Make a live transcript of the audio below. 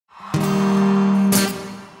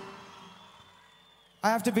I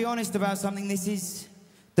have to be honest about something. This is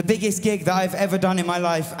the biggest gig that I've ever done in my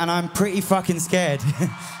life, and I'm pretty fucking scared.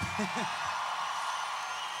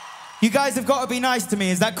 You guys have got to be nice to me,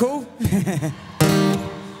 is that cool?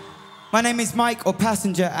 My name is Mike, or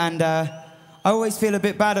Passenger, and I always feel a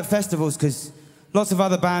bit bad at festivals because lots of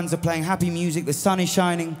other bands are playing happy music, the sun is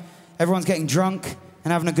shining, everyone's getting drunk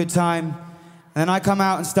and having a good time, and then I come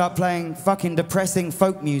out and start playing fucking depressing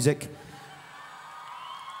folk music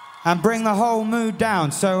and bring the whole mood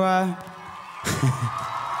down. So,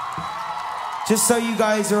 just so you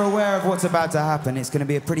guys are aware of what's about to happen, it's going to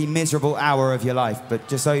be a pretty miserable hour of your life, but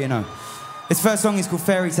just so you know. This first song is called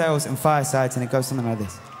Fairytales and Firesides, and it goes something like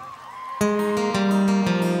this.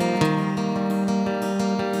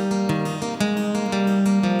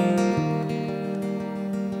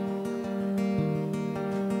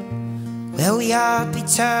 Well, we are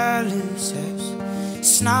bitter losers,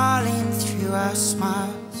 snarling through our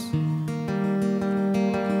smiles.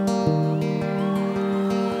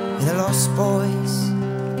 We're the lost boys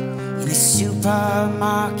in the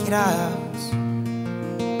supermarket aisles.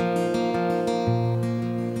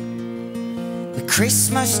 The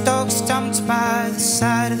Christmas dog stomped by the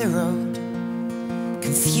side of the road.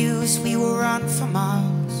 Confused, we will run for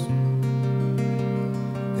miles.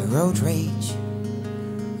 We're road rage,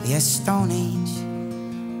 we are Stone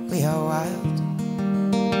Age, we are wild.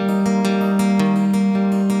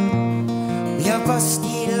 We are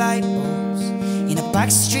busted light bulbs in a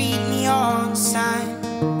backstreet neon sign.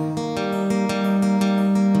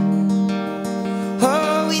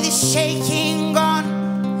 Oh, with a shaking gun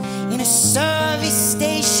in a service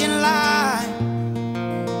station line.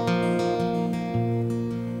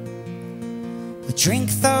 We'll drink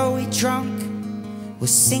though we're drunk, we'll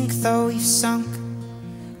sink though we've sunk.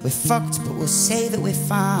 We're fucked but we'll say that we're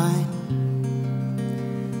fine.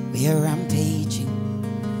 We are rampaging,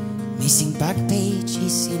 missing back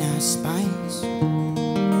pages in our spines.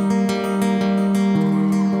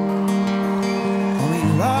 Oh, we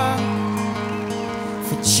long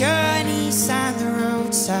for journeys and the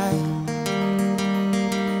roadside.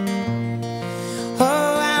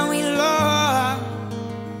 Oh, and we long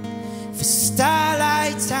for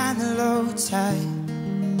starlight and the low tide.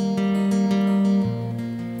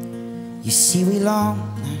 You see, we long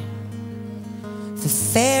for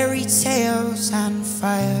fairy tales and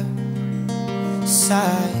firesides.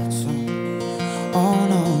 Oh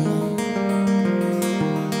no, no.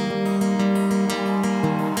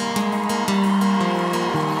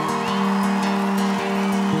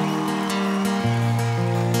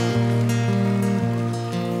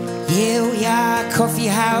 Yeah, we are coffee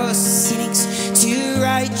house cynics, too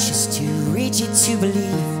righteous, too rigid to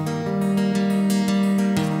believe.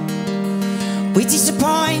 We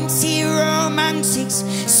disappointed romantics,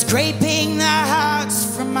 scraping the hearts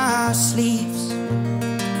from our sleeves.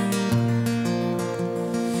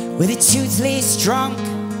 We're the toothless drunk,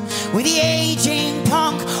 we're the aging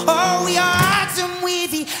punk. Oh, we are Adam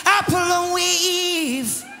with the apple and we're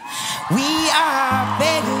Eve. We are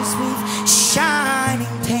beggars with shining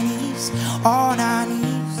pennies on our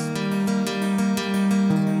knees.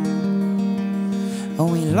 Oh,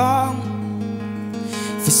 we long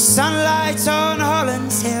for sunlight on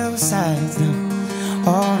Holland's hillsides. No.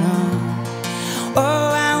 Oh no.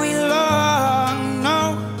 Oh, and we long,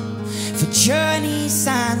 no, for journeys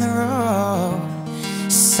and the roadside.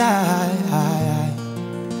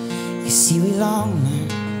 You see, we long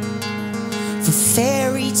for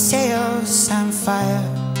fairy tales and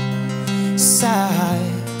firesides.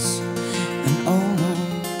 And oh no.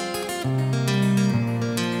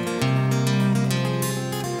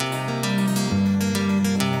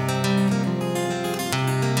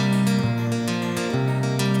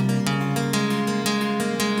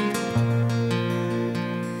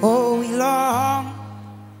 Oh, we long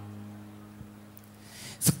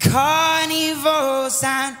for carnivals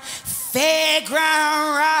and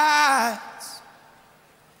fairground rides.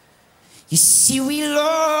 You see, we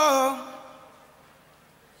long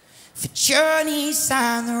for journeys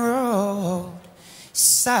and the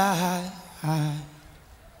roadside.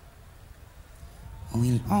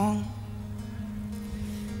 We long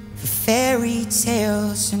for fairy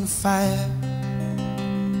tales and firesides.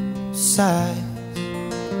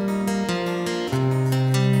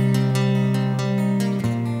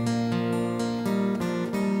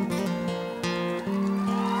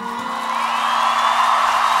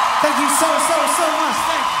 Thank you so much.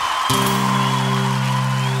 Thank you.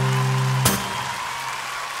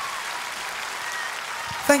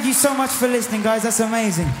 Thank you so much for listening, guys. That's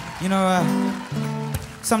amazing. You know,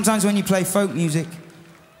 sometimes when you play folk music,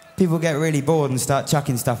 people get really bored and start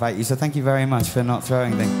chucking stuff at you, so thank you very much for not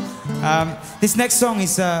throwing things. This next song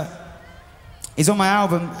is on my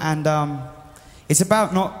album, and it's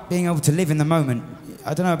about not being able to live in the moment.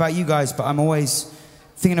 I don't know about you guys, but I'm always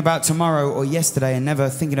thinking about tomorrow or yesterday and never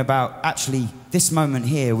thinking about actually this moment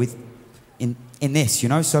here in this, you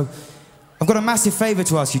know? So I've got a massive favour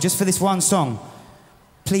to ask you, just for this one song.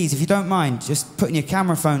 Please, if you don't mind, just putting your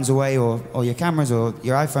camera phones away or your cameras or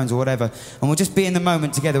your iPhones or whatever, and we'll just be in the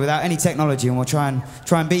moment together without any technology, and we'll try and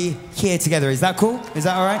be here together. Is that cool? Is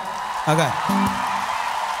that all right? Okay.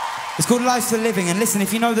 It's called Life's for Living, and listen,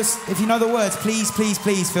 if you know the words, please, please,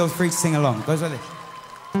 please feel free to sing along. It goes like this.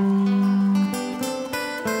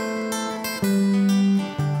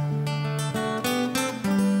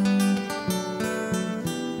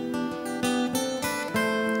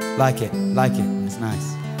 Like it, it's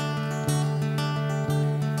nice.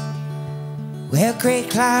 Well, grey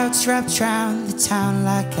clouds wrapped round the town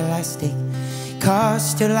like elastic. Cars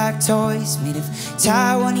stood like toys made of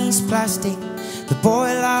Taiwanese plastic. The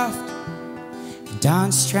boy laughed and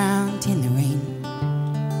danced round in the rain,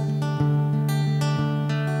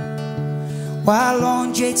 while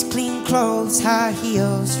laundrettes clean clothes, high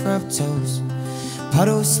heels rubbed toes.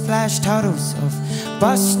 Puddles splashed huddles of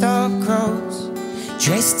bus stop crows,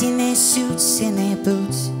 dressed in their suits and their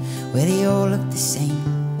boots, where they all look the same.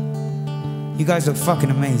 You guys look fucking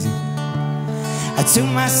amazing. I took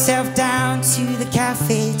myself down to the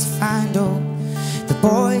cafe to find all the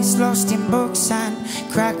boys lost in books and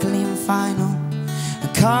crackling vinyl,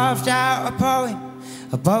 and carved out a poem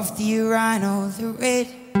above the urinal that read,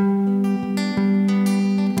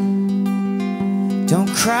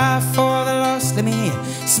 don't cry for the lost, let me hear,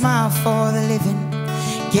 smile for the living.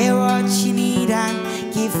 Get what you need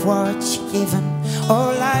and give what you're given.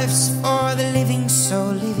 Oh, life's for the living,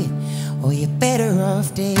 so live it, or you're better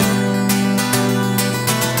off dead.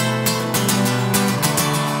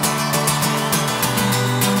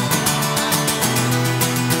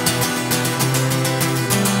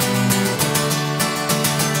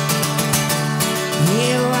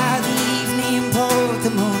 Yeah, while the evening pulled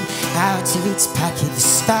the moon out of its packet, the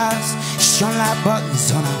stars shone like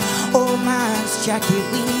buttons on an old man's jacket.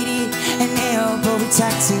 We needed an elbow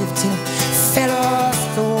detective to fell off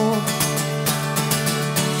the wall.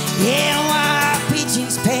 Yeah, while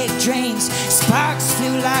pigeons pecked drains, sparks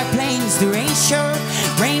flew like planes. The rain showed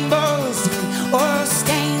rainbows, oil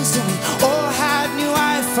stains, and we all had new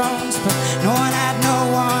iPhones, but no one had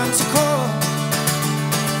no one to call.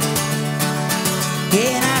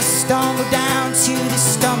 Yeah, and I stumbled down to the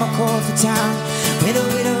stomach of the town, where the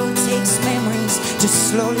widow takes memories to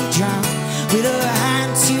slowly drown. With her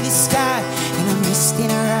hand to the sky and a mist in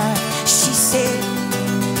her eye, she said,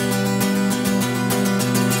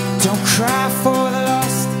 don't cry for the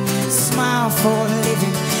lost, smile for the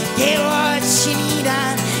living. Get what you need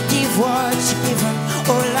and give what you're given.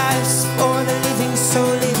 Oh, life's for the living, so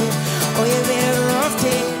live it, or you're better off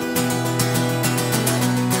dead.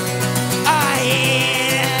 Ah,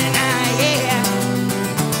 yeah, ah, yeah.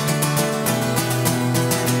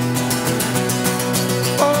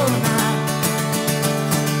 Oh, now,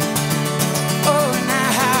 oh,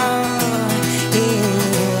 now, yeah,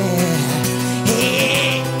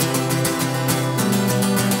 yeah.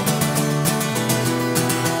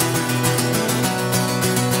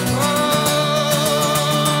 Oh,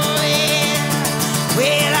 yeah.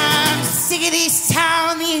 Well, I'm sick of this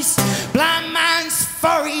town, this blind man's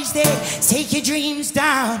forage. They take your dreams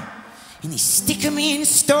down and they stick them in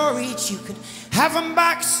storage. You could have them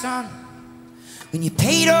back, son, when you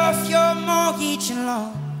paid off your mortgage and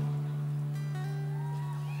loan.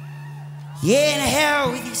 Yeah, and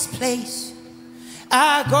hell with this place,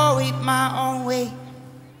 I go it my own way.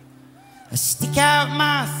 I stick out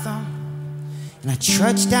my thumb and I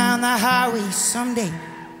trudge down the highway someday.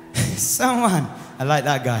 Someone, I like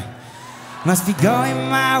that guy. Must be going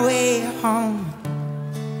my way home.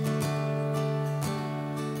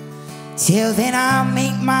 Till then I'll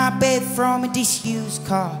make my bed from a disused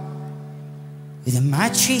car, with a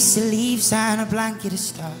mattress of leaves and a blanket of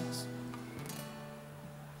stars,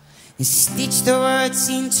 and stitch the words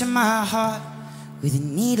into my heart with a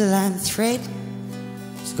needle and thread.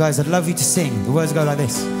 So guys, I'd love you to sing. The words go like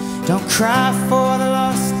this. Don't cry for the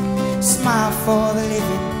lost, smile for the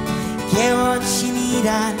living. Get what you need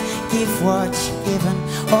and give what you're given.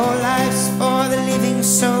 Oh, life's for the living,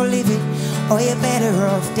 so live it, or you're better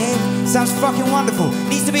off dead. Sounds fucking wonderful.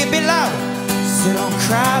 Needs to be a bit louder. So don't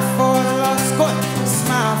cry for the lost, go on,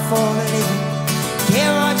 smile for the living.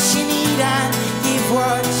 Get what you need and give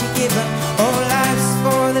what you're given. Oh, life's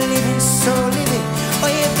for the living, so live it,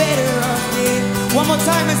 or you're better off dead. One more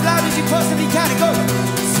time, as loud as you possibly can. Go.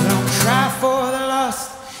 So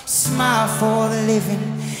are for the living.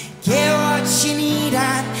 Get what you need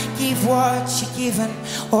and give what you're given.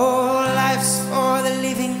 Oh, life's for the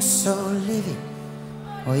living, so live it,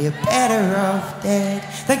 or you're better off dead.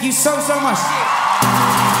 Thank you so much.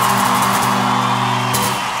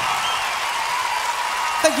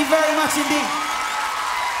 Thank you very much indeed.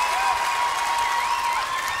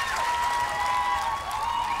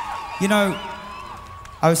 You know,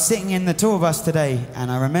 I was sitting in the tour bus today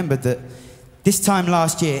and I remembered that this time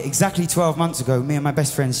last year, exactly 12 months ago, me and my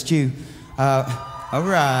best friend Stu, all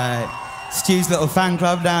right, Stu's little fan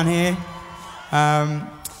club down here,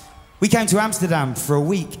 we came to Amsterdam for a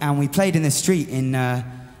week and we played in the street in, I'm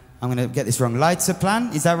going to get this wrong,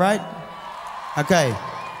 Leidseplein, is that right? Okay.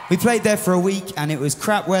 We played there for a week and it was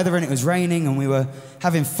crap weather and it was raining and we were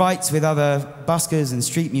having fights with other buskers and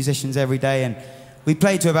street musicians every day, and we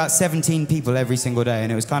played to about 17 people every single day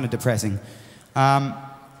and it was kind of depressing.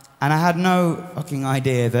 And I had no fucking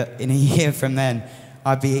idea that in a year from then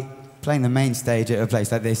I'd be playing the main stage at a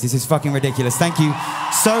place like this. This is fucking ridiculous. Thank you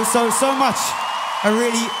so much. I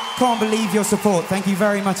really can't believe your support. Thank you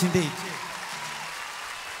very much indeed.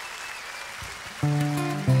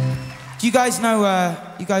 Do you guys know,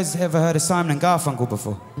 you guys ever heard of Simon and Garfunkel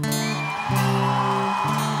before?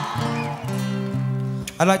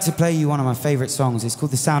 I'd like to play you one of my favourite songs. It's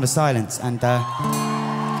called The Sound of Silence, and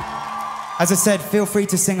as I said, feel free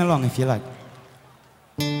to sing along if you like.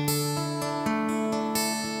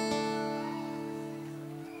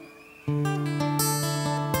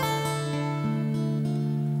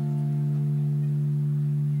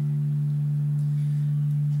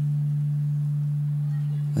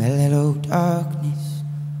 Well, hello, darkness,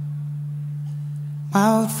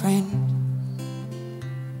 my old friend.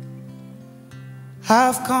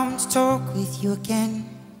 I've come to talk with you again,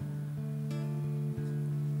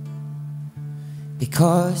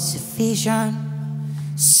 because a vision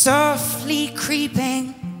softly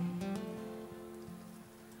creeping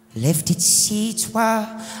left its seeds while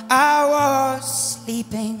I was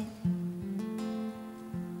sleeping.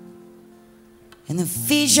 And the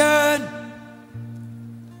vision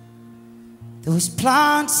that was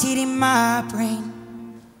planted in my brain,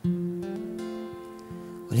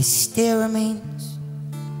 well, it still remains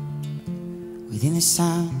within the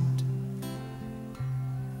sound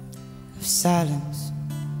of silence.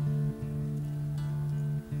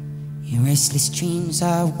 In restless dreams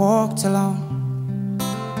I walked alone,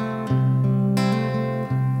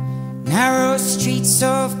 narrow streets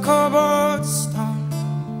of cobblestone,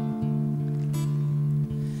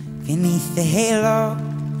 beneath the halo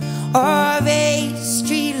of a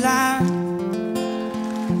street lamp.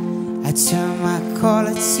 I turned my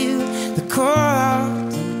collar to the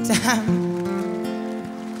cold and damp,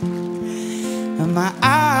 and my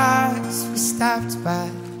eyes were stopped by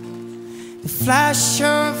the flash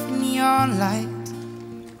of neon light,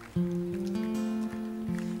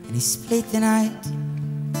 and it split the night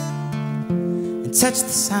and touched the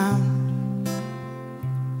sound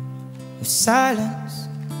of silence.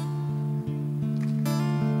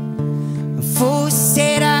 And fools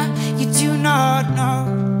said you do not know,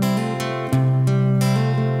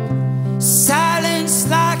 silence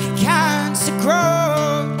like a cancer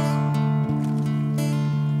grows.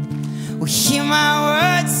 Well, hear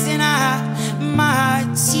my words and I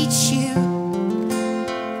might teach you,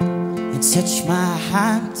 and touch my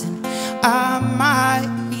hand and I might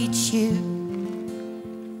reach you.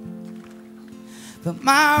 But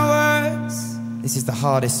my words, this is the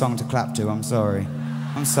hardest song to clap to, I'm sorry.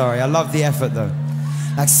 I'm sorry, I love the effort though.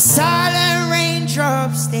 like silent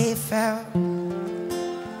raindrops they fell and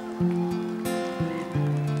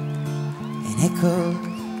echoed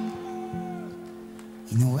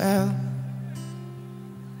in the well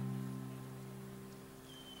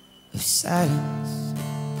of silence.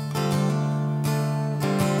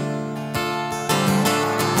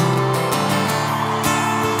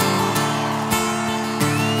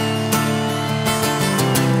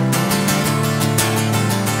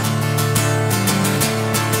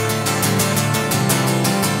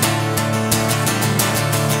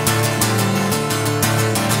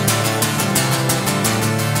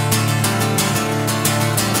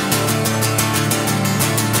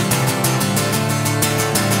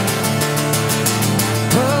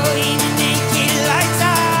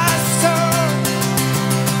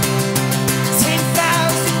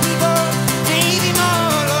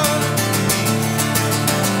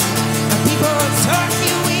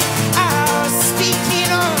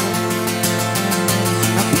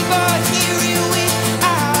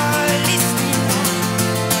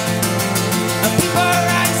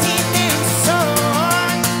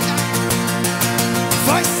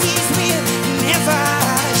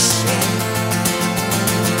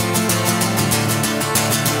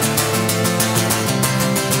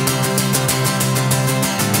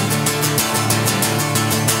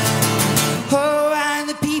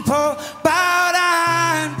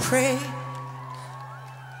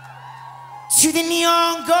 to the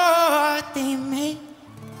neon god they made.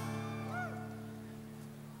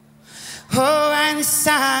 Oh, and the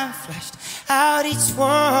sign flashed out its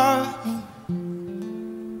warning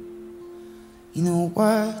in the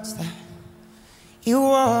words that it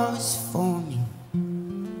was forming.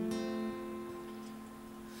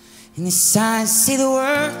 And the signs say the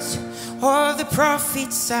words of the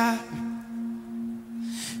prophets are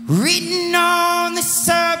written on the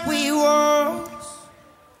subway walls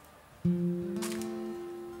and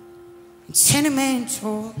tenement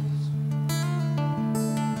halls.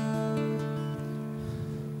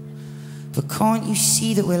 But can't you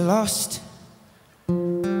see that we're lost?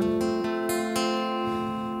 And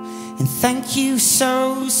thank you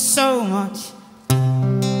so, so much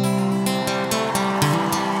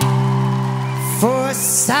for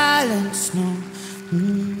silence. No.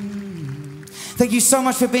 Thank you so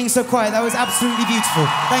much for being so quiet. That was absolutely beautiful.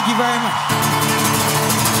 Thank you very much.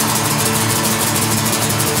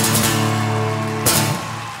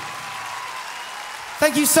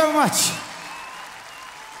 Thank you so much.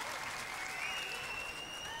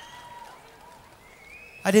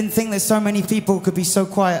 I didn't think that so many people could be so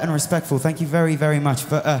quiet and respectful. Thank you very, very much.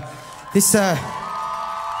 But this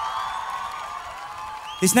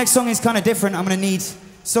next song is kind of different. I'm going to need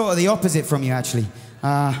sort of the opposite from you, actually.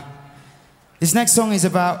 This next song is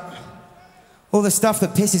about all the stuff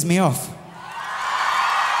that pisses me off.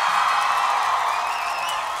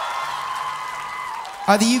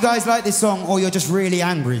 Either you guys like this song or you're just really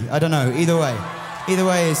angry. I don't know. Either way. Either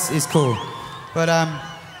way is cool. But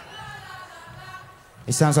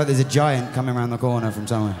it sounds like there's a giant coming around the corner from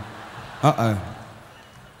somewhere. Uh-oh.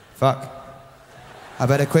 Fuck. I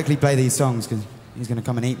better quickly play these songs because he's going to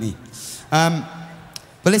come and eat me. But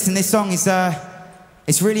listen, this song is,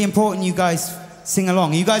 it's really important you guys sing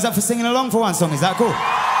along. Are you guys up for singing along for one song? Is that cool?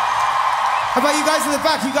 How about you guys in the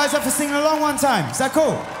back? You guys up for singing along one time? Is that cool?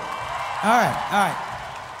 All right, all right.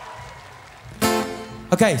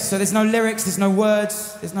 Okay, so there's no lyrics, there's no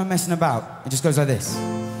words, there's no messing about. It just goes like this.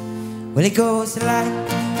 Well, it goes like la la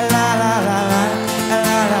la la la la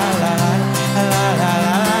la la la la la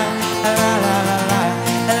la.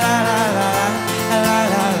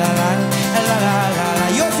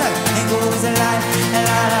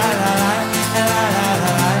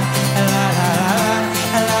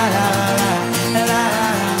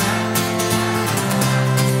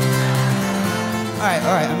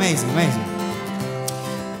 All right, amazing, amazing.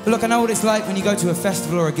 But look, I know what it's like when you go to a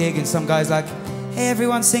festival or a gig and some guy's like, hey,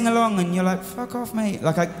 everyone sing along, and you're like, fuck off, mate.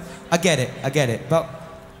 Like, I get it, but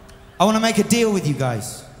I want to make a deal with you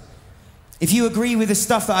guys. If you agree with the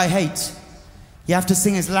stuff that I hate, you have to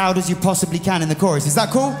sing as loud as you possibly can in the chorus. Is that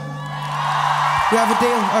cool? We have a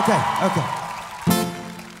deal? Okay.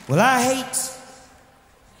 Well, I hate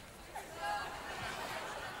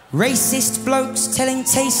racist blokes telling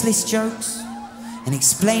tasteless jokes and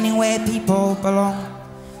explaining where people belong.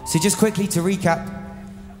 So just quickly to recap,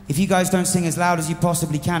 if you guys don't sing as loud as you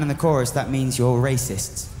possibly can in the chorus, that means you're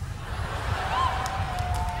racists.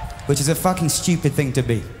 Which is a fucking stupid thing to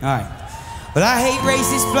be. Alright. Well, I hate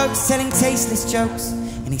racist blokes telling tasteless jokes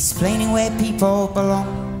and explaining where people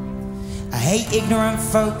belong. I hate ignorant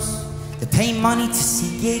folks that pay money to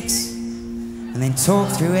see gigs and then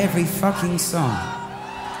talk through every fucking song.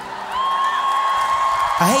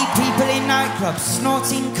 I hate people in nightclubs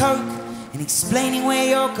snorting coke and explaining where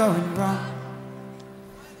you're going wrong.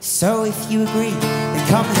 So if you agree, then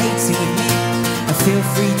come hating with me and feel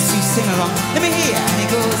free to sing along. Let me hear, and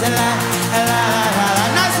it goes la la la la la,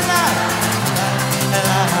 nice and loud. La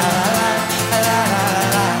la la la la la la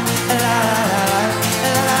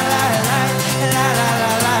la la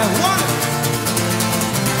la la.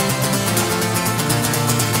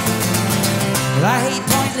 Well, I hate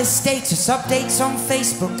pointless status updates on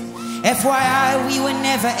Facebook. FYI, we were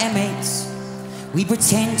never M8s. We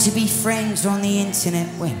pretend to be friends on the internet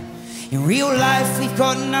when in real life we've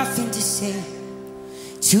got nothing to say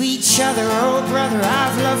to each other. Oh brother,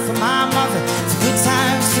 I've love for my mother, for good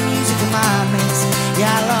times, for music for my mates. Yeah,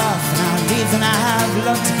 I laugh and I live and I have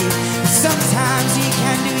love to give, but sometimes you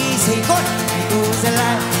can do easy. Go on. It goes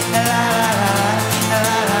la la la la la la la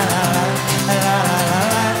la la la.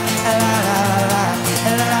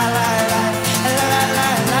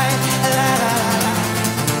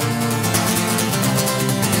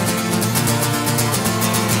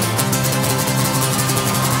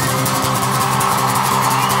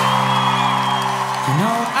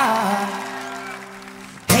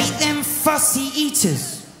 Fussy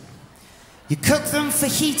eaters. You cook them for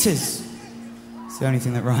heaters. It's the only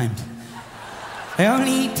thing that rhymed. I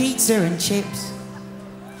only eat pizza and chips.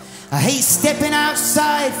 I hate stepping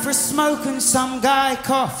outside for a smoke and some guy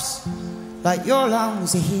coughs. like your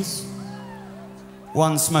lungs are his.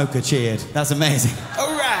 One smoker cheered. That's amazing.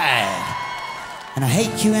 All right. And I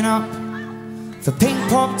hate queuing up for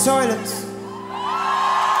Pinkpop toilets,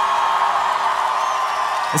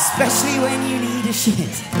 especially when you need a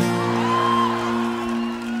shit.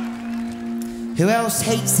 Who else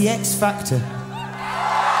hates the X Factor?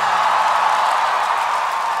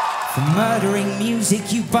 For murdering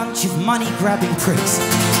music, you bunch of money-grabbing pricks.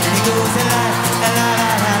 And he goes la la la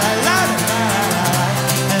la la la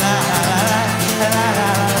la la la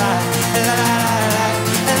la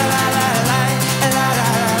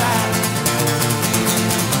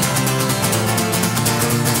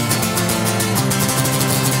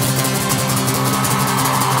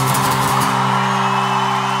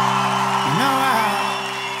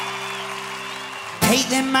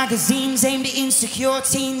them magazines aimed at insecure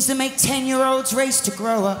teens that make 10-year-olds race to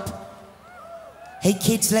grow up. Hey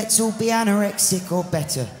kids, let's all be anorexic or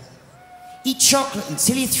better. Eat chocolate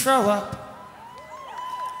until you throw up.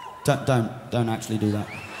 Don't actually do that.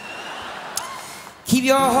 Keep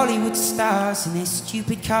your Hollywood stars in their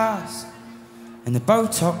stupid cars and the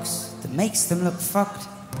Botox that makes them look fucked.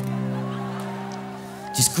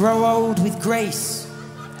 Just grow old with grace.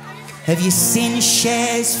 Have you seen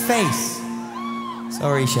Cher's face?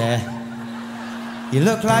 Sorry, Cher. You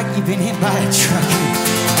look like you've been hit by a truck.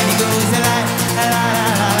 And he goes la la la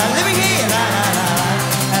la la. Let me hear la la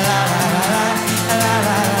la la la la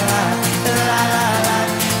la la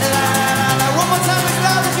la. One more time as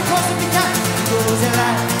loud as you possibly can. He goes la la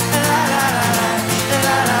la la la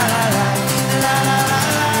la la la la.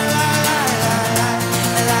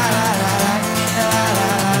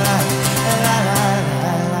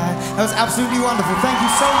 That was absolutely wonderful. Thank you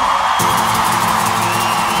so much.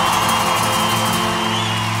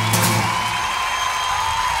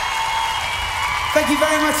 Thank you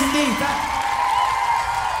very much indeed.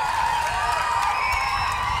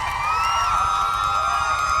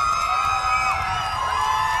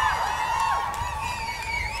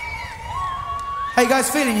 How you guys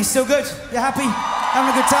feeling? You still good? You happy? Having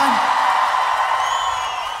a good time?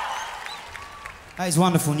 That is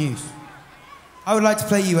wonderful news. I would like to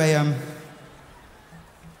play you a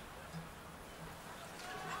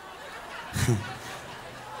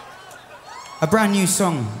a brand new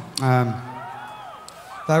song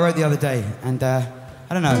that I wrote the other day, and I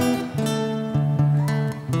don't know,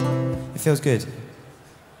 it feels good. It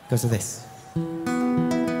goes to this.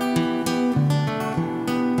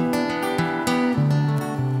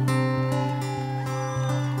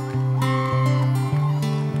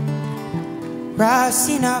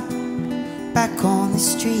 Rising up, back on the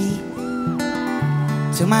street.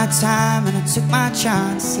 Took my time and I took my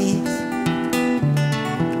chances.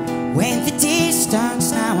 Went the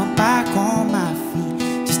distance, now I'm back on my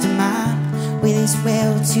feet. Just a man with his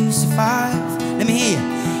will to survive. Let me hear you.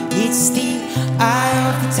 It's the eye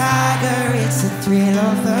of the tiger, it's the thrill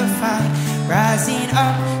of the fight. Rising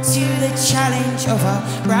up to the challenge of our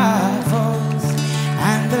rivals.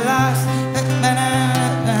 And the last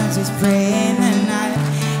is praying the night.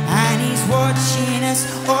 And he's watching us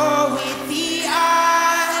all with the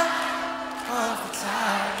eye of the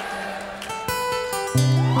tiger.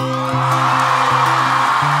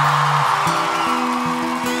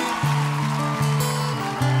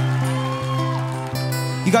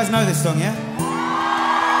 You guys know this song, yeah?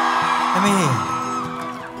 Let me hear.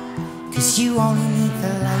 'Cause you only need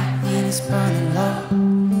the light when it's burning low.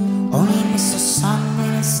 Only miss the sun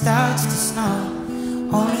when it starts to snow.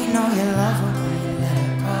 Only know you love her when you let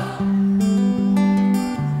her go.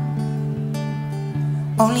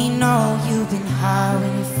 Only know you've been high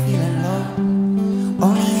when you're feeling low.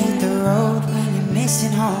 Only hate the road when you're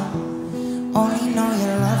missing home. Only know you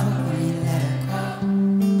love her when you let her go.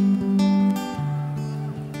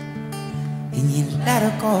 And you let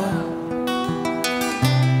her go.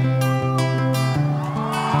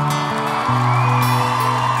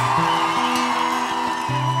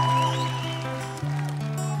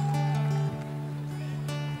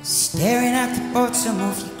 Staring at the bottom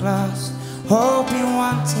of your glass, hoping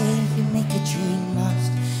one day you make a dream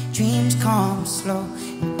last. Dreams come slow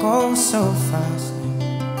and go so fast.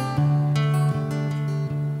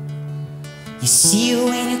 You see it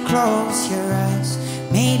when you close your eyes.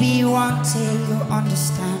 Maybe one day you'll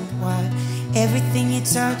understand why everything you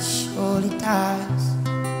touch surely dies.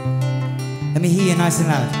 Let me hear you nice and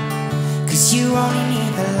loud. 'Cause you only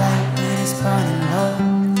need the light when it's burning low.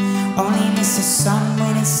 Only miss the sun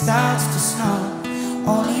when it starts to snow.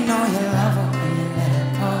 Only know you love her when you let her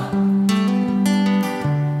go.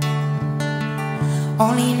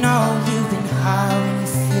 Only know you've been high when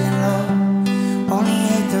you're feeling low. Only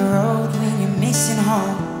hate the road when you're missing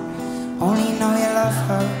home. Only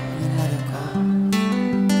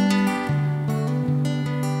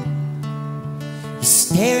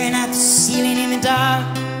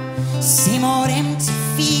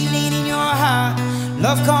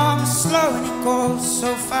Love comes slow and it goes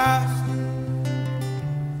so fast.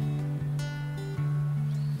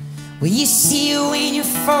 Well, you see you when you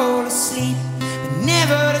fall asleep, but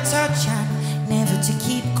never to touch and never to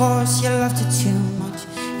keep. Cause you loved her too much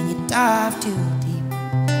and you dive too deep.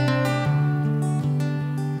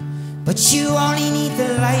 But you only need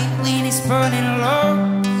the light when it's burning low.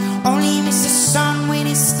 Only miss the sun when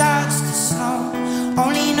it starts to snow.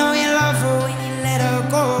 Only know you love her when you let her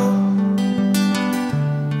go.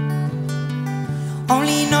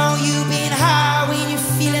 Only know you've been high when you're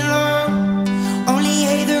feeling low. Only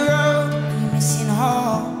hate the road when you're missing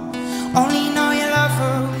home. Only know you love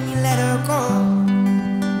her when you let her go.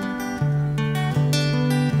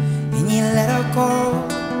 And you let her go.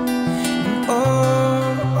 And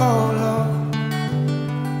oh Lord,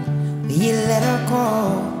 you let her go.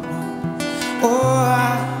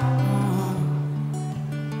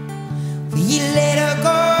 You let her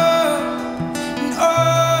go.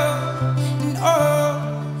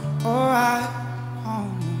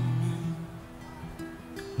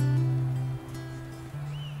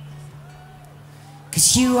 Cause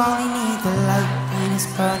you only need the light when it's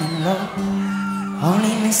burning low.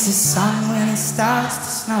 Only miss the sun when it starts to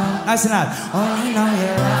snow. Nice and loud. Only know you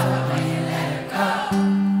love her when you let her go.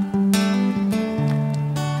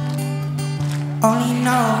 Only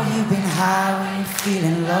know you've been high when you're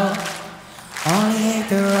feeling low. Only hate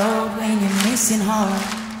the road when you're missing home.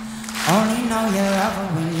 Only know you love her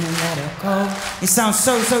when you let her go. It sounds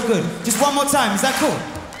so good. Just one more time, is that cool?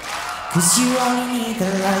 Cause you only need the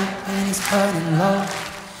light when it's burning low.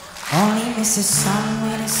 Only miss the sun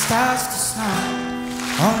when it starts to snow.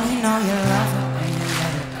 Only know you love her when you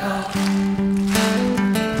let her go.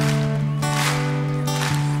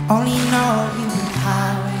 Only know you've been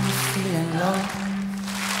high when you're feeling low.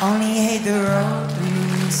 Only hate the road when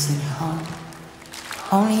you're missing home.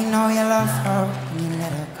 Only know you love her when you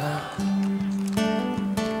let her go.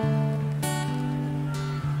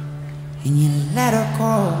 And you let her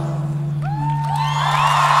go.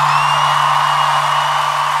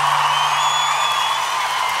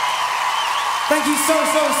 Thank you so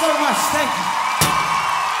much. Thank you.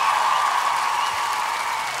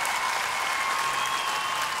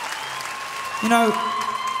 You know,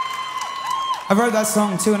 I wrote that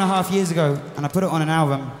song 2.5 years ago, and I put it on an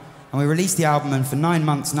album, and we released the album, and for 9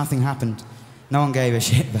 months, nothing happened. No one gave a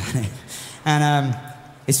shit about it. And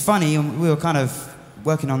it's funny, we were kind of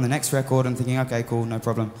working on the next record and thinking, okay, cool, no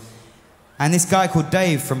problem. And this guy called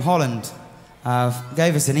Dave from Holland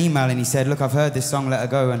gave us an email, and he said, look, I've heard this song, Let Her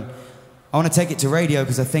Go, and I want to take it to radio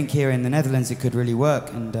because I think here in the Netherlands it could really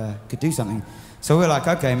work and could do something. So we're like,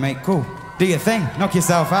 okay, mate, cool. Do your thing, knock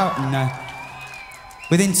yourself out. And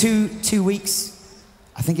within two weeks,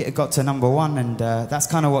 I think it had got to #1, and that's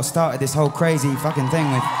kind of what started this whole crazy fucking thing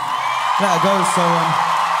with Let Her Go. So,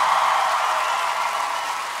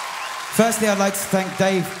 firstly, I'd like to thank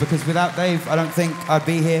Dave, because without Dave, I don't think I'd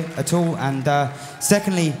be here at all. And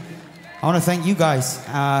secondly, I want to thank you guys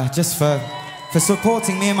just for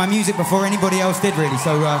supporting me and my music before anybody else did, really.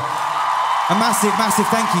 So a massive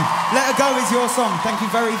thank you. Let Her Go is your song. Thank you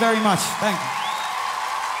very much. Thank you.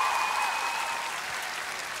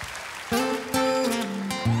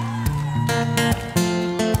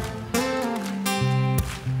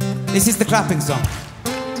 This is the clapping song.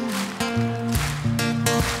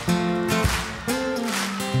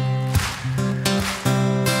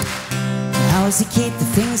 When I was a kid, the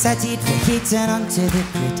things I did were hidden under the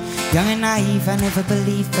grid. Young and naive, I never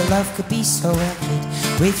believed that love could be so wicked.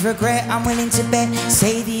 With regret, I'm willing to bet,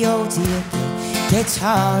 say the older you get, gets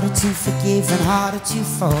harder to forgive and harder to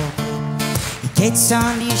forget. It gets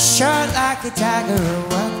under your shirt like a dagger at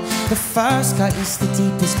work. The first cut is the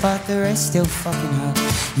deepest, but the rest still fucking hurt.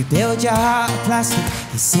 You build your heart of plastic,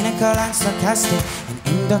 you're cynical and sarcastic, and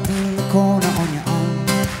end up in the corner on your own.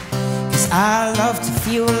 I love to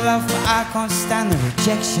feel love, but I can't stand the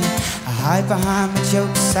rejection. I hide behind my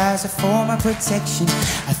jokes as a form of protection.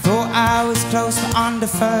 I thought I was close, but under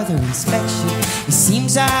further inspection, it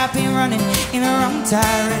seems I've been running in the wrong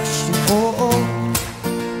direction. Oh.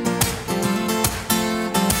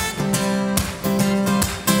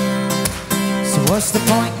 What's the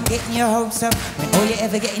point in getting your hopes up when all you're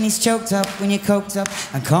ever getting is choked up? When you're coked up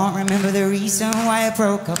and can't remember the reason why I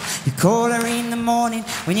broke up. You call her in the morning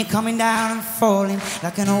when you're coming down and falling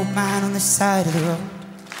like an old man on the side of the road.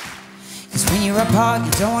 Cause when you're apart,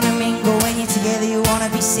 you don't wanna mingle. When you're together, you wanna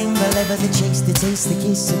be single. Ever the chase, the taste, the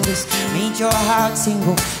kiss of this made your heart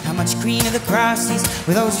tingle. How much greener the grass is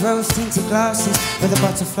with those rose-tinted glasses, where the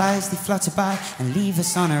butterflies, they flutter by and leave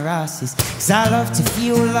us on our asses. Cause I love to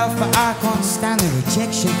feel love, but I can't stand the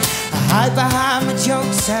rejection. I hide behind my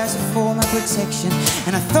jokes as a form of protection.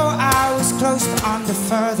 And I thought I was close, but under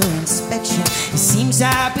further inspection, it seems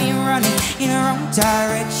I've been running in the wrong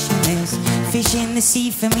direction. There's fish in the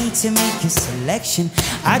sea for me to make a selection.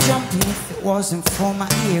 I'd jump in if it wasn't for my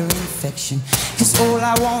ear infection, cause all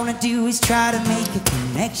I wanna do is try to make a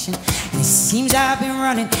connection. And it seems I've been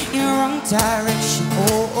running in the wrong direction.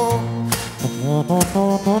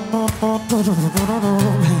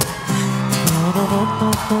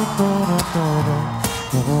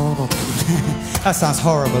 That sounds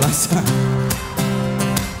horrible.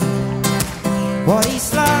 What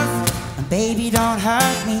is love? And baby, don't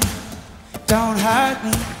hurt me. Don't hurt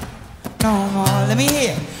me no more. Let me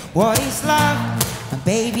hear. What is love? And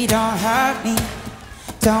baby, don't hurt me.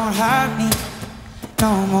 Don't hurt me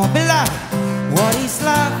no more. Beloved, what is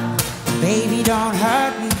love? Baby, don't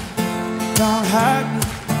hurt me. Don't hurt me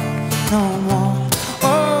no more.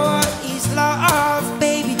 Oh, what is love?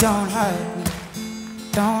 Baby, don't hurt me.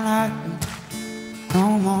 Don't hurt me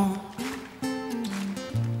no more.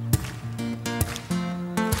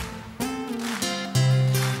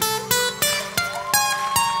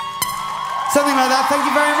 Something like that. Thank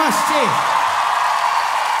you very much. Cheers.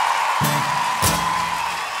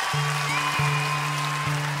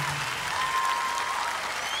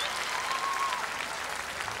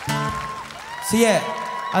 So yeah,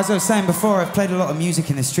 as I was saying before, I've played a lot of music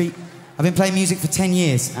in the street. I've been playing music for 10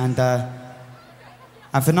 years, and for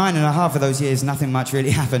 9.5 of those years, nothing much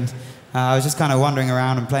really happened. I was just kind of wandering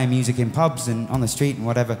around and playing music in pubs and on the street and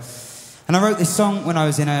whatever. And I wrote this song when I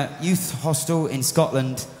was in a youth hostel in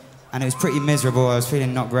Scotland, and it was pretty miserable. I was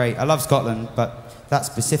feeling not great. I love Scotland, but that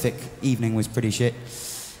specific evening was pretty shit.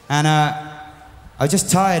 And I was just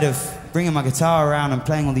tired of bringing my guitar around and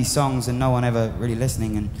playing all these songs and no one ever really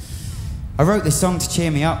listening. And I wrote this song to cheer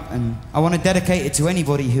me up, and I want to dedicate it to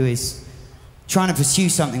anybody who is trying to pursue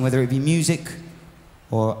something, whether it be music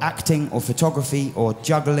or acting or photography or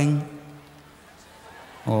juggling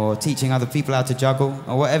or teaching other people how to juggle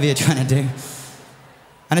or whatever you're trying to do.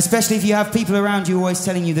 And especially if you have people around you always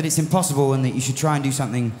telling you that it's impossible and that you should try and do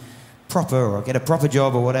something proper or get a proper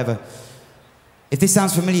job or whatever. If this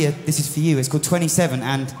sounds familiar, this is for you. It's called 27.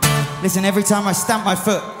 And listen, every time I stamp my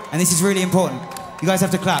foot, and this is really important, you guys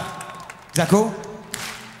have to clap. Is that cool?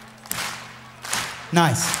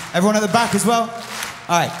 Nice. Everyone at the back as well?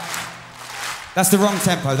 All right. That's the wrong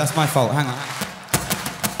tempo. That's my fault. Hang on.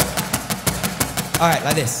 All right,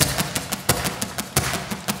 like this.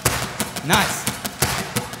 Nice.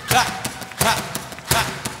 Clap, clap, clap.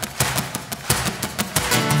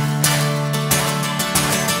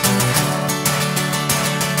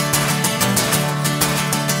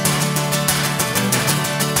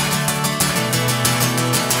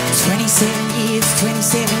 Years,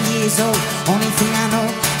 27 years old. Only thing I know,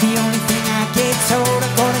 the only thing I get told, I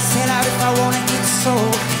gotta sell out if I wanna get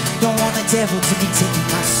sold. Don't want the devil to be taking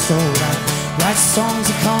my soul. I write songs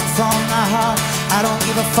that come from my heart. I don't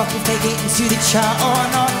give a fuck if they get into the chart or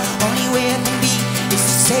not. Only way I can be is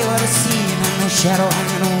to say what I see, and I'm no shadow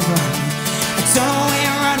hanging over me. I don't know where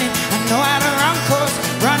I'm running, I know how to run, cause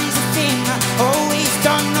running's the thing I always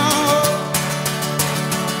done. No.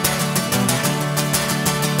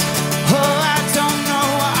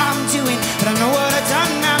 But I know what I've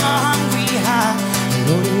done, I'm a hungry heart.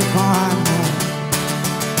 Loaded upon more.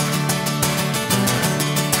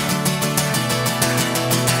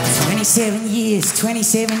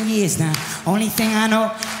 27 years now. Only thing I know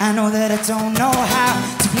that I don't know how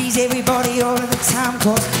to please everybody all of the time,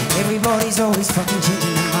 cause everybody's always fucking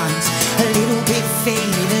changing their minds. A little bit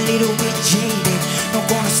faded, a little bit jaded. Not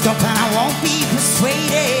gonna stop and I won't be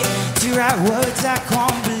persuaded to write words I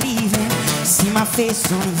can't believe in. See my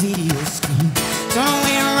face on a video screen. Don't know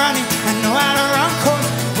where I'm running, I know how to run, cause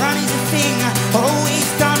running's the thing I always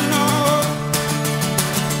done. No.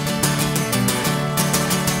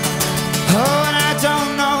 Oh, and I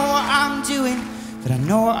don't know what I'm doing, but I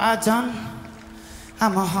know what I've done.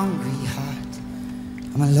 I'm a hungry heart,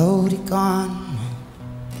 I'm a loaded gun.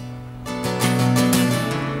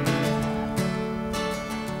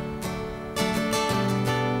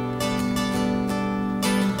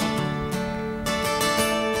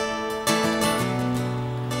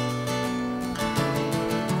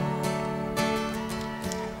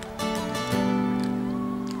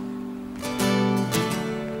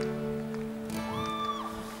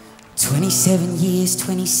 27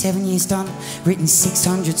 years done. Written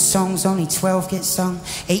 600 songs, only 12 get sung.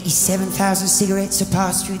 87,000 cigarettes are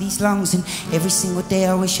passed through these lungs, and every single day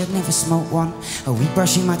I wish I'd never smoked one. A week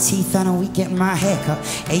brushing my teeth and a week getting my hair cut.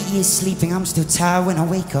 8 years sleeping, I'm still tired when I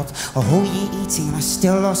wake up. A whole year eating and I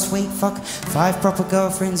still lost weight, fuck. 5 proper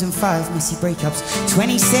girlfriends and 5 messy breakups.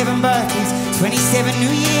 27 birthdays, 27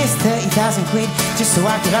 New Years, 30,000 quid just so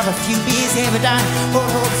I could have a few beers. Ever dying, old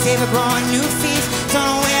hopes, ever growing new fears. Don't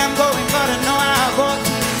know where I'm going, but I know how I walk.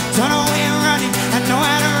 Don't know where I'm running, I know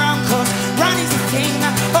how to run, cause running's the thing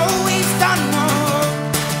I always done.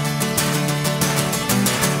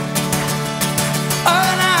 Oh,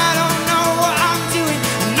 and I don't know what I'm doing,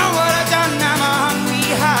 I know what I've done. I'm a hungry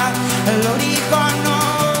heart, a loaded gun, no.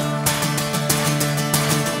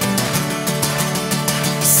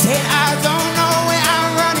 Said I don't know where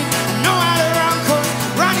I'm running, I know how to run, cause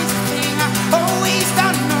running's the thing I always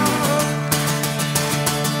done, no.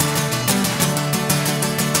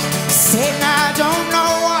 Said I don't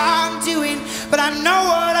know what I'm doing, but I know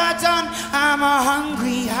what I've done. I'm a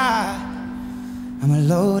hungry heart, I'm a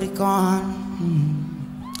loaded gun.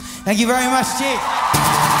 Thank you very much, Chief.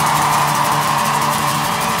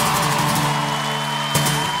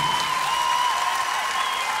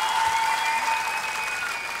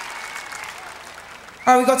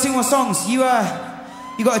 All right, we got 2 more songs. You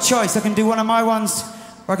got a choice. I can do one of my ones,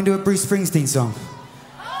 or I can do a Bruce Springsteen song.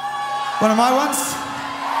 One of my ones?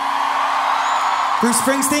 Bruce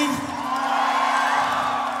Springsteen?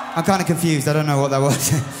 I'm kind of confused. I don't know what that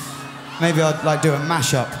was. Maybe I'd like do a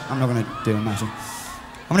mashup. I'm not going to do a mashup.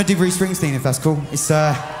 I'm going to do Bruce Springsteen if that's cool. It's you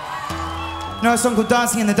know a song called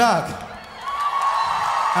Dancing in the Dark? All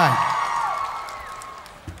right.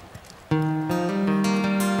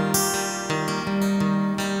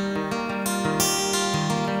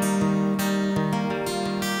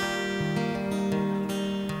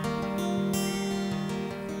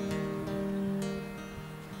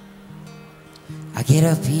 I get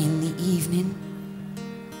up in the evening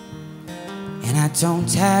and I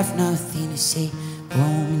don't have nothing to say.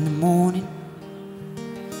 Home in the morning,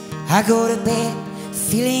 I go to bed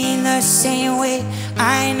feeling the same way.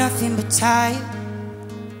 I ain't nothing but tired.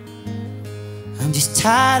 I'm just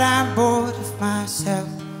tired, I'm bored of myself.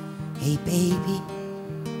 Hey baby,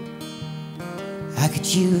 I could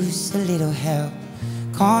use a little help.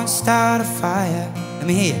 Can't start a fire. Let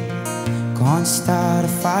me hear you. Can't start a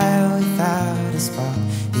fire without a spark.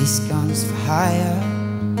 This gun's for hire,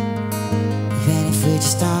 even if we're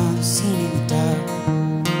just dancing in the dark.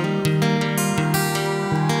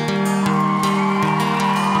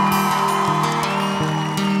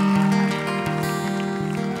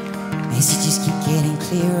 Messages keep getting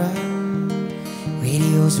clearer.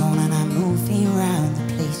 Radio's on and I'm moving around the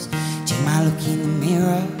place. Check my look in the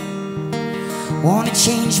mirror. Wanna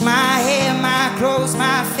change my hair, my clothes,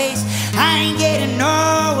 my face. I ain't getting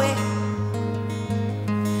nowhere.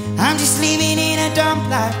 I'm just living in a dump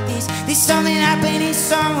like this. There's something happening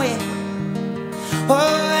somewhere.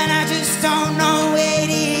 Oh, and I just don't know where it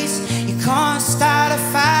is. You can't start a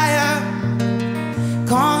fire.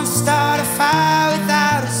 Can't start a fire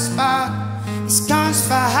without a spark. This gun's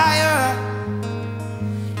for hire,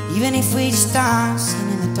 even if we just dancing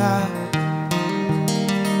in the dark.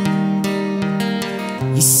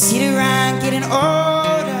 You sit around getting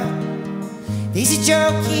older. There's a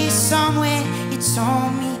joke here somewhere. It's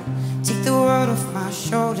on me. Take the world off my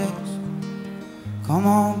shoulders. Come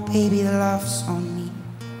on, baby, the laugh's on me.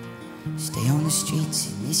 Stay on the streets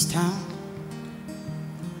in this town.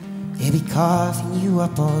 They'll be carving you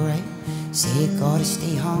up alright. Say you gotta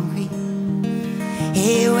stay hungry.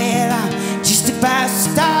 Hey, well, I'm just about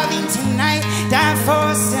starving tonight. Time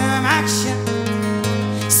for some action.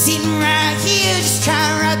 Sitting right here just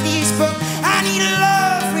trying to write this book. I need a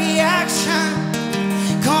love reaction.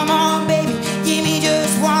 Come on, baby, give me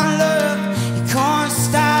just one look. You can't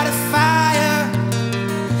start a fire.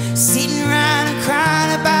 Sitting around and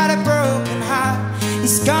crying about a broken heart.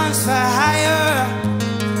 This gun's for hire,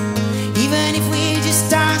 even if we're just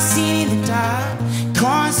dancing in the dark.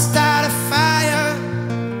 Can't start a fire.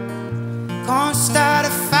 Can't start a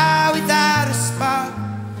fire without a spark.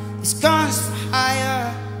 This gun's for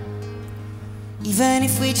hire, even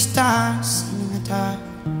if we just dancing in the dark.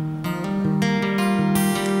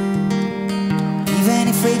 Even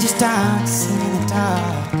if we just dancing in the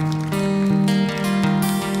dark.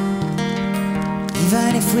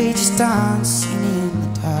 Even if we just dancing in the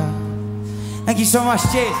dark. Thank you so much,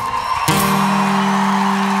 cheers.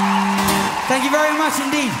 Thank you very much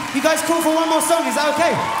indeed. You guys cool for one more song, is that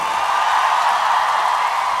okay?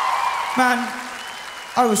 Man,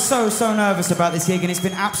 I was so nervous about this gig, and it's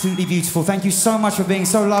been absolutely beautiful. Thank you so much for being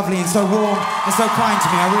so lovely and so warm and so kind to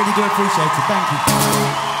me. I really do appreciate it. Thank you.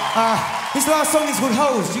 This last song is called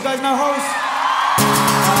Hoes. Do you guys know Hoes?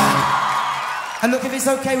 And look, if it's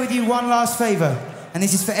okay with you, one last favour, and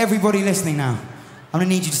this is for everybody listening now. I'm gonna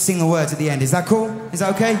need you to sing the words at the end. Is that cool? Is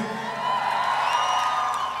that okay?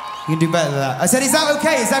 You can do better than that. I said, is that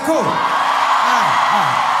okay? Is that cool?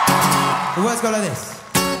 The words go like this.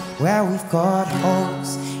 Well, we've got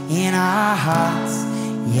holes in our hearts.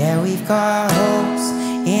 Yeah, we've got holes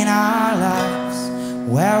in our lives.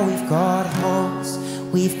 Well, we've got holes,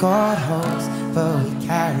 but we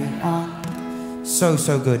carry on. So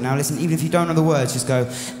good. Now listen, even if you don't know the words, just go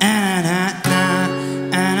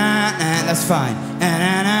that's fine.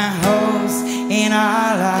 Holes in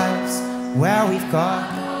our lives. Well, we've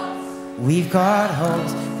got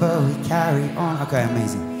holes, but we carry on. Okay,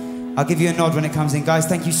 amazing. I'll give you a nod when it comes in. Guys,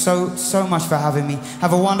 thank you so much for having me.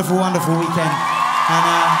 Have a wonderful weekend. And,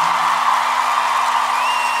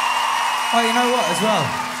 oh, you know what, as well?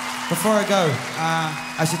 Before I go,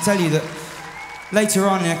 I should tell you that later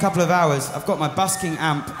on, in a couple of hours, I've got my busking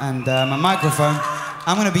amp and my microphone.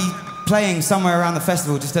 I'm going to be playing somewhere around the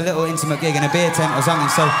festival, just a little intimate gig in a beer tent or something,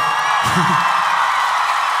 so...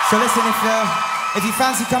 So listen, if you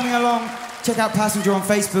fancy coming along, check out Passenger on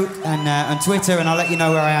Facebook and Twitter, and I'll let you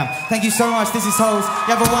know where I am. Thank you so much. This is Holes.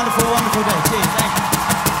 You have a wonderful day. Cheers. Thank you.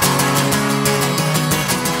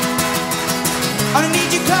 I'm gonna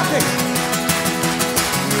need you clapping.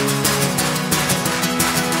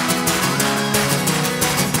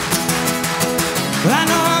 Well, I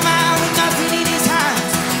know a man with nothing in his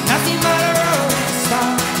hands, nothing but a rolling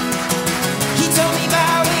stone. He told me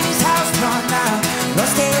about when his house burned down,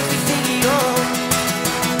 lost everything he owned.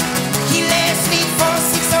 He lay asleep for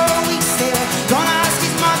 6 whole weeks there, gonna ask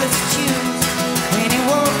his mother to choose. When he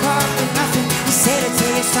woke up with nothing, he said, I'll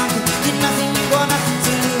tell you something, did nothing, you got nothing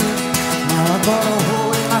to lose. Now I got a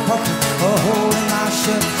hole in my pocket, a hole in my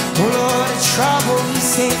shirt, a lot of trouble, he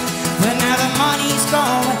said. But now the money's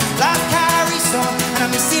gone, life carries on, and I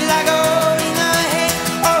miss it like a hole in the head.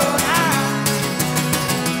 Oh, now.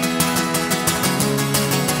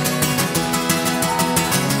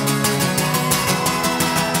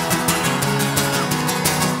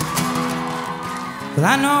 Well,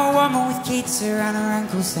 I know a woman with kids around her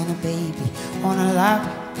ankles and a baby on her lap.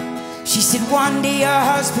 She said one day her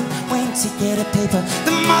husband went to get a paper.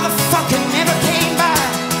 The motherfucker never came back.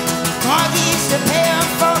 Mortgage to pay her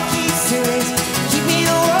for kids to raise. Keep me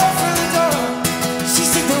the wall from the door. She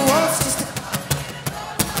said the wall's just a...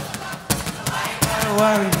 I ain't gotta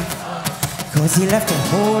worry before. Cause he left a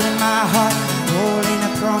hole in my heart, a hole in a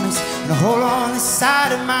promise, and a hole on the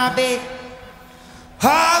side of my bed.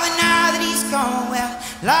 Oh, but now that he's gone, well,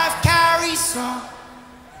 life carries on,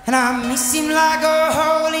 and I miss him like a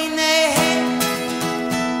hole in the head.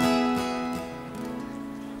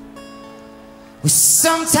 Well,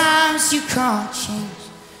 sometimes you can't change,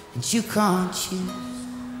 and you can't choose.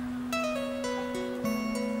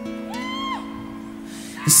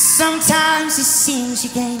 And sometimes it seems you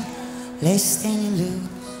gain less than you lose.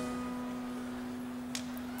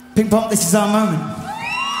 Pinkpop, this is our moment.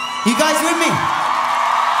 You guys with me?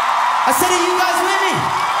 I said, are you guys with me?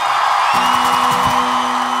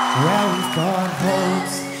 Well, we've got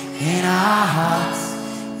holes in our hearts.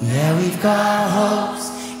 Yeah, we've got holes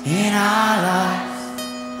in our lives.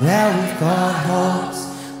 Well, we've got holes,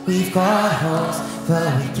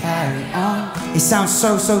 but we carry on. It sounds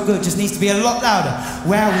so good, just needs to be a lot louder.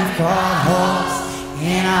 Well, we've got holes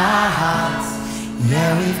in our hearts.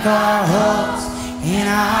 Yeah, we've got holes in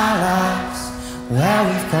our lives. Well,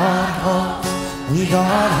 we've got holes, but we carry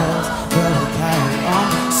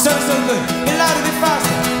on. So good, get louder, a bit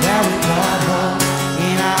faster. Well, we've got holes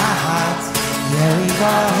in our hearts. Yeah, we've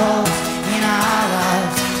got holes in our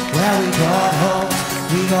lives. Well, we got holes,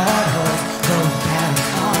 but we carry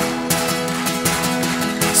on.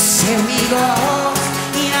 Say we got holes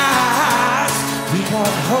in our hearts. We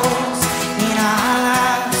got holes in our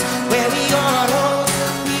lives. Well, we got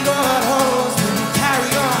holes, but we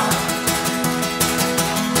carry on.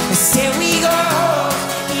 Say we got holes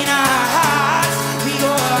in our hearts. We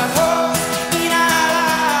got holes in our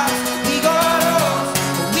lives. We got holes, but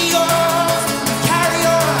we carry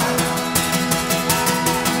on.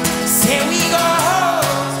 Say we got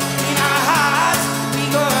holes in our hearts. We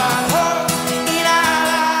got holes in our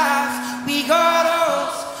lives. We got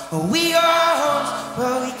holes,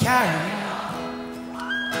 but we carry on.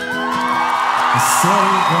 Say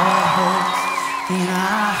we got holes in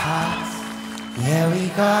our hearts. Yeah, we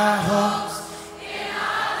got holes in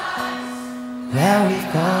our lives. Well,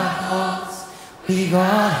 we've got holes,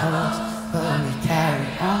 but we carry on.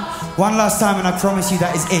 One last time, and I promise you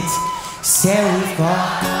that is it. Say we've got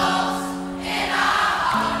holes in our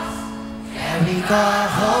hearts. yeah, we got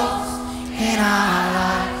holes in our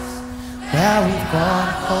lives. Well, we've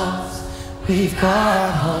got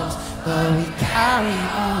holes, but we carry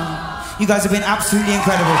on. You guys have been absolutely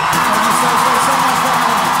incredible. Thank you so much.